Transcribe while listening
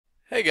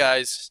Hey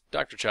guys,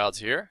 Dr. Childs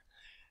here.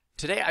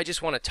 Today I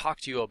just want to talk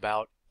to you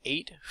about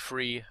 8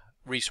 free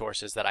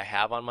resources that I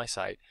have on my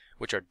site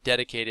which are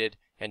dedicated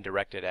and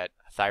directed at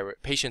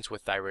patients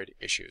with thyroid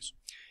issues.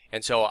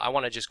 And so I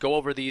want to just go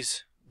over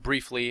these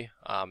briefly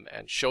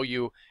and show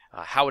you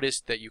how it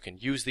is that you can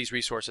use these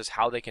resources,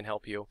 how they can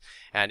help you.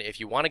 And if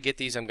you want to get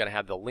these, I'm going to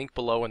have the link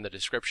below in the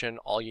description.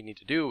 All you need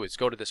to do is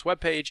go to this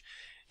webpage,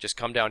 just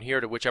come down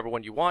here to whichever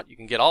one you want. You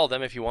can get all of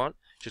them if you want.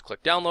 Just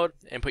click download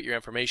and put your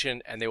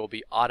information and they will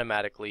be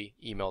automatically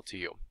emailed to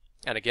you.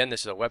 And again,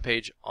 this is a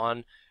webpage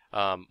on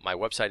my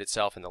website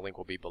itself and the link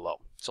will be below.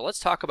 So let's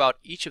talk about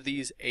each of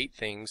these 8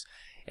 things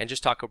and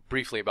just talk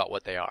briefly about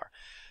what they are.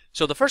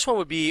 So the first one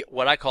would be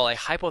what I call a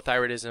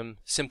hypothyroidism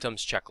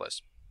symptoms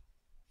checklist.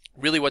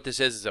 Really what this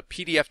is a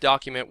PDF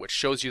document which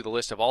shows you the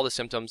list of all the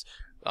symptoms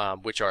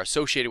which are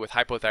associated with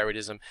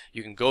hypothyroidism.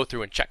 You can go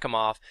through and check them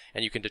off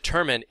and you can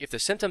determine if the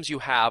symptoms you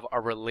have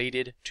are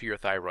related to your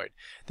thyroid.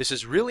 This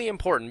is really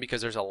important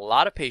because there's a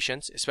lot of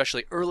patients,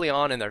 especially early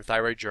on in their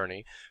thyroid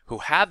journey, who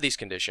have these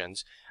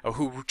conditions or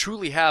who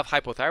truly have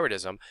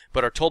hypothyroidism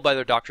but are told by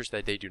their doctors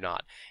that they do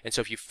not. And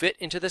so if you fit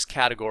into this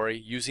category,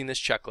 using this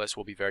checklist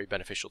will be very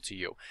beneficial to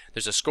you.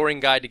 There's a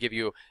scoring guide to give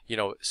you,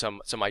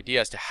 some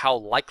idea as to how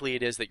likely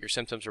it is that your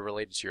symptoms are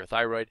related to your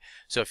thyroid.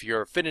 So if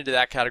you're fit into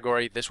that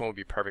category, this one would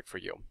be perfect for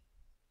you.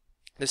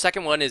 The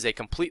second one is a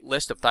complete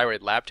list of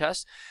thyroid lab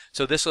tests.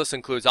 So this list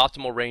includes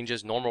optimal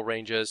ranges, normal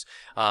ranges,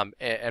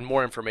 and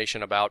more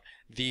information about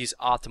these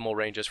optimal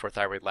ranges for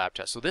thyroid lab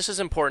tests. So this is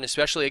important,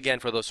 especially again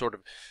for those sort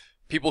of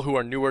people who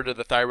are newer to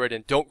the thyroid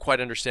and don't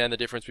quite understand the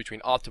difference between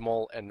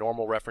optimal and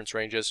normal reference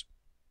ranges.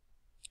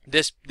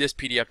 This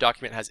PDF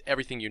document has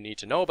everything you need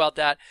to know about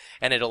that,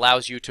 and it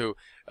allows you to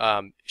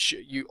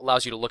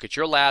look at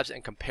your labs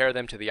and compare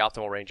them to the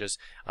optimal ranges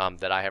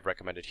that I have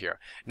recommended here.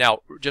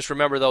 Now, just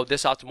remember though,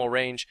 this optimal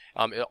range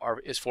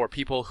is for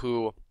people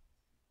who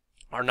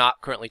are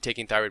not currently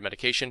taking thyroid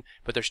medication,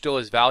 but there still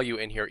is value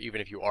in here even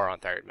if you are on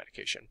thyroid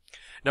medication.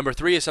 Number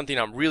 3 is something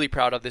I'm really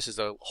proud of. This is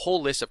a whole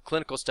list of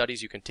clinical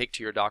studies you can take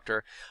to your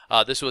doctor.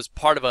 This was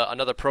part of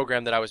another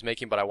program that I was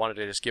making, but I wanted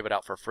to just give it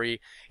out for free.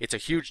 It's a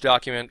huge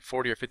document,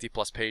 40 or 50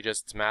 plus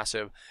pages. It's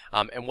massive.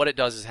 And what it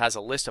does is it has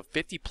a list of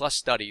 50 plus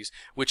studies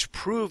which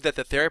prove that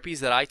the therapies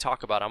that I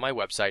talk about on my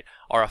website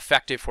are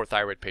effective for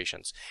thyroid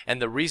patients.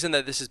 And the reason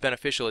that this is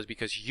beneficial is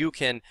because you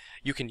can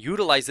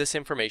utilize this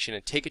information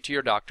and take it to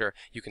your doctor.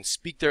 You can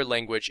speak their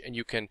language and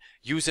you can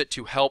use it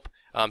to help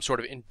sort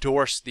of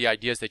endorse the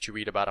ideas that you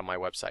read about on my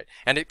website.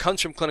 And it comes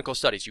from clinical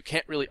studies. You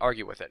can't really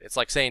argue with it. It's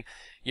like saying,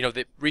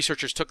 the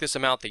researchers took this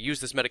amount, they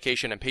used this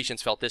medication, and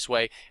patients felt this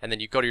way, and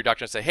then you go to your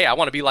doctor and say, hey, I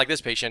want to be like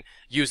this patient,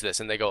 use this.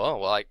 And they go, oh,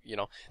 well,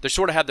 they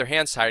sort of have their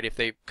hands tied if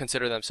they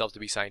consider themselves to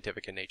be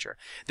scientific in nature.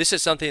 This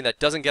is something that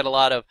doesn't get a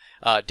lot of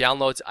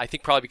downloads, I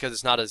think probably because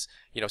it's not as,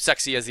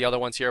 sexy as the other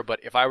ones here, but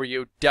if I were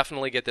you,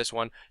 definitely get this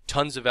one.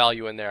 Tons of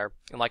value in there.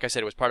 And like I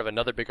said, it was part of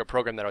another bigger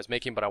program that I was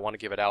making, but I want to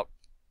give it out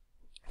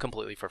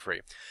completely for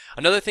free.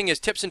 Another thing is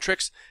tips and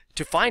tricks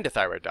to find a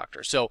thyroid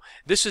doctor. So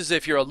this is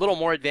if you're a little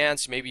more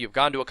advanced, maybe you've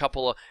gone to a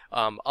couple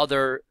of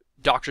other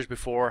doctors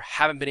before,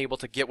 haven't been able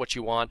to get what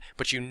you want,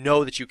 but you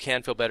know that you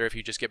can feel better if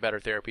you just get better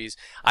therapies.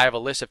 I have a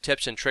list of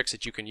tips and tricks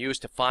that you can use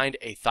to find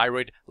a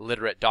thyroid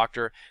literate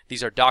doctor.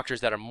 These are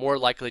doctors that are more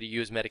likely to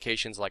use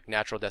medications like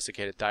natural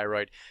desiccated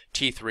thyroid,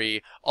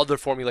 T3, other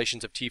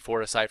formulations of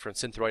T4 aside from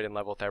Synthroid and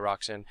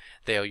levothyroxine.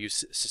 They'll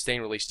use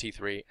sustained release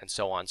T3 and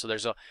so on. So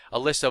there's a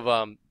list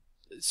of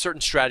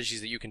certain strategies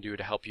that you can do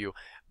to help you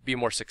be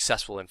more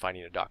successful in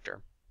finding a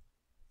doctor.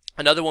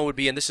 Another one would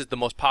be, and this is the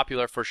most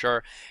popular for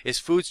sure, is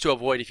foods to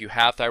avoid if you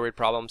have thyroid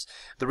problems.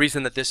 The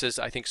reason that this is,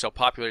 I think, so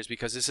popular is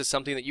because this is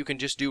something that you can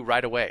just do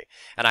right away.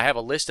 And I have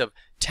a list of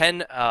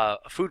 10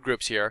 food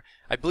groups here.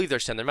 I believe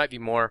there's 10. There might be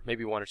more,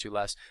 maybe 1 or 2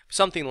 less,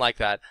 something like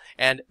that.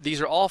 And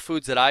these are all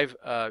foods that I've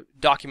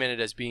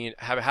documented as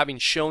having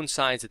shown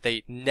signs that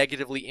they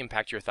negatively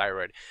impact your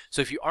thyroid.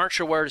 So if you aren't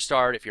sure where to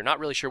start, if you're not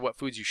really sure what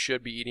foods you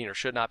should be eating or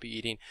should not be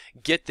eating,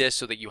 get this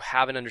so that you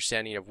have an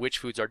understanding of which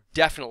foods are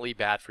definitely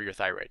bad for your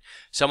thyroid.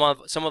 Some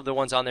of the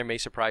ones on there may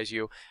surprise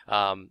you.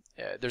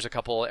 There's a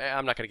couple,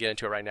 I'm not going to get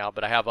into it right now,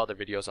 but I have other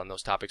videos on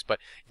those topics, but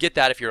get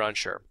that if you're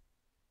unsure.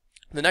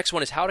 The next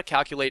one is how to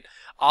calculate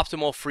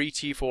optimal free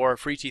T4,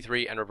 free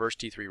T3, and reverse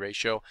T3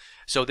 ratio.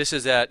 So this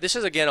is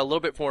again a little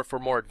bit more for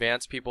more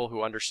advanced people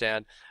who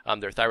understand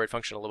their thyroid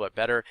function a little bit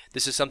better.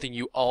 This is something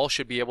you all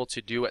should be able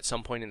to do at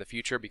some point in the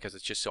future because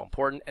it's just so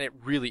important, and it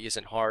really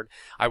isn't hard.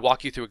 I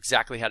walk you through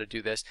exactly how to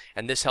do this,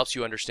 and this helps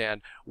you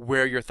understand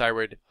where your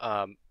thyroid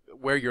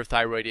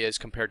is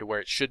compared to where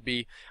it should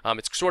be.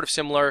 It's sort of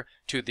similar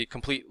to the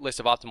complete list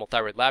of optimal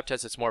thyroid lab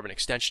tests. It's more of an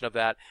extension of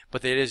that,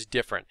 but it is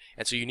different.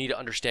 And so you need to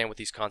understand what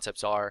these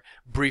concepts are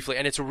briefly.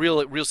 And it's a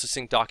real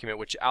succinct document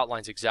which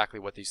outlines exactly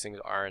what these things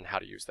are and how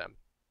to use them.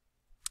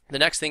 The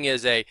next thing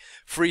is a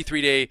free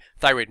 3-day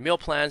thyroid meal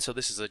plan. So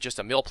this is just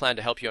a meal plan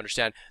to help you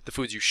understand the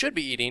foods you should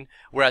be eating,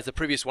 whereas the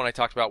previous one I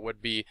talked about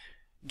would be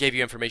gave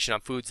you information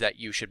on foods that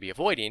you should be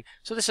avoiding.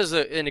 So this is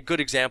a good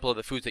example of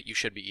the foods that you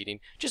should be eating.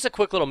 Just a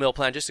quick little meal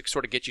plan just to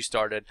sort of get you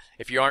started.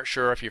 If you aren't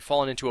sure, if you're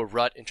falling into a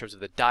rut in terms of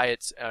the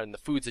diets and the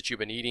foods that you've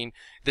been eating,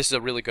 this is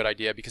a really good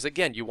idea because,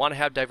 again, you want to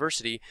have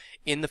diversity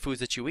in the foods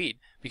that you eat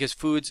because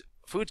food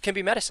can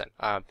be medicine.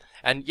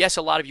 And yes,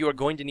 a lot of you are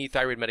going to need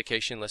thyroid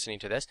medication listening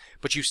to this,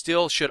 but you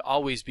still should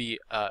always be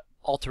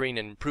altering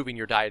and improving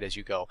your diet as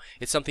you go.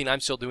 It's something I'm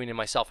still doing in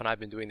myself, and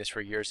I've been doing this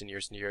for years and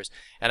years and years,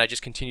 and I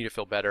just continue to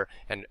feel better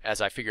and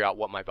as I figure out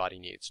what my body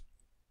needs.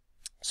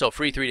 So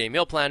free 3-day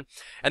meal plan,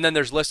 and then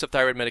there's lists of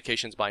thyroid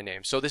medications by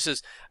name. So this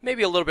is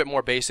maybe a little bit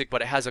more basic,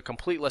 but it has a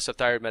complete list of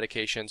thyroid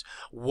medications,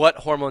 what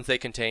hormones they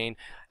contain,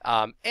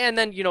 and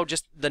then, you know,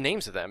 just the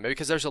names of them,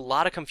 because there's a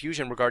lot of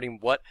confusion regarding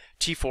what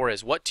T4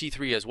 is, what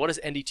T3 is, what does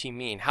NDT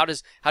mean, how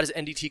does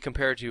NDT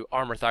compare to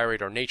Armour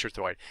thyroid or Nature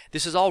thyroid.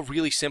 This is all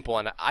really simple,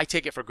 and I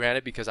take it for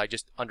granted because I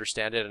just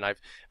understand it, and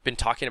I've been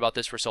talking about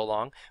this for so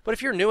long. But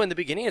if you're new in the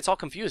beginning, it's all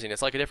confusing.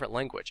 It's like a different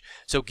language.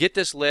 So get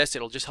this list.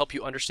 It'll just help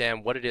you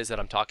understand what it is that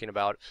I'm talking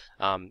about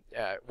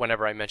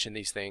whenever I mention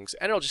these things,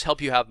 and it'll just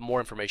help you have more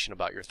information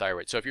about your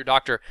thyroid. So if your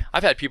doctor,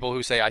 I've had people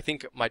who say, I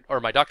think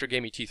my doctor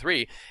gave me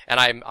T3, and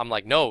I'm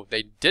like, no,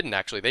 they didn't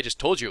actually. They just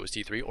told you it was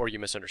T3, or you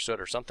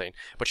misunderstood or something.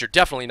 But you're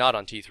definitely not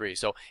on T3.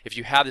 So if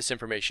you have this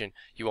information,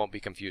 you won't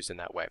be confused in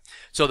that way.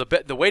 So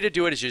the way to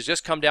do it is you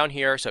just come down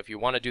here. So if you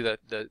want to do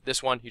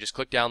this one, you just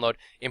click download,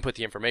 input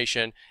the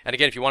information. And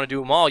again, if you want to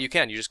do them all, you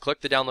can. You just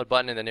click the download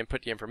button and then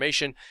input the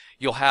information.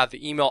 You'll have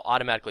the email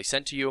automatically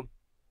sent to you.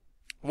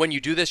 When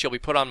you do this, you'll be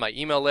put on my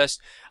email list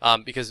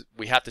because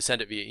we have to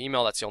send it via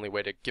email. That's the only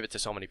way to give it to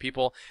so many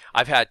people.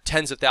 I've had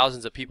tens of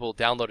thousands of people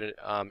download it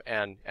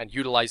and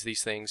utilize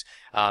these things.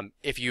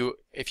 If you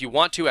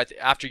want to,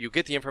 after you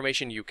get the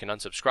information, you can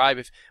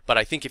unsubscribe. But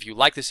I think if you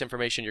like this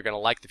information, you're going to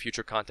like the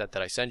future content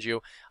that I send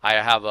you. I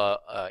have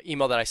a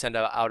email that I send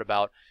out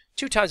about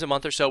 2 times a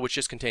month or so, which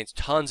just contains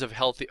tons of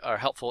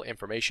helpful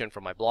information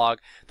from my blog,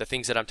 the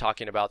things that I'm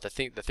talking about, the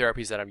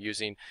therapies that I'm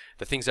using,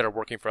 the things that are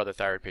working for other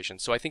thyroid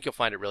patients. So I think you'll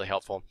find it really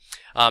helpful.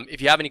 If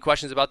you have any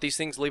questions about these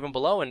things, leave them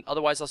below, and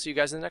otherwise I'll see you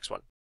guys in the next one.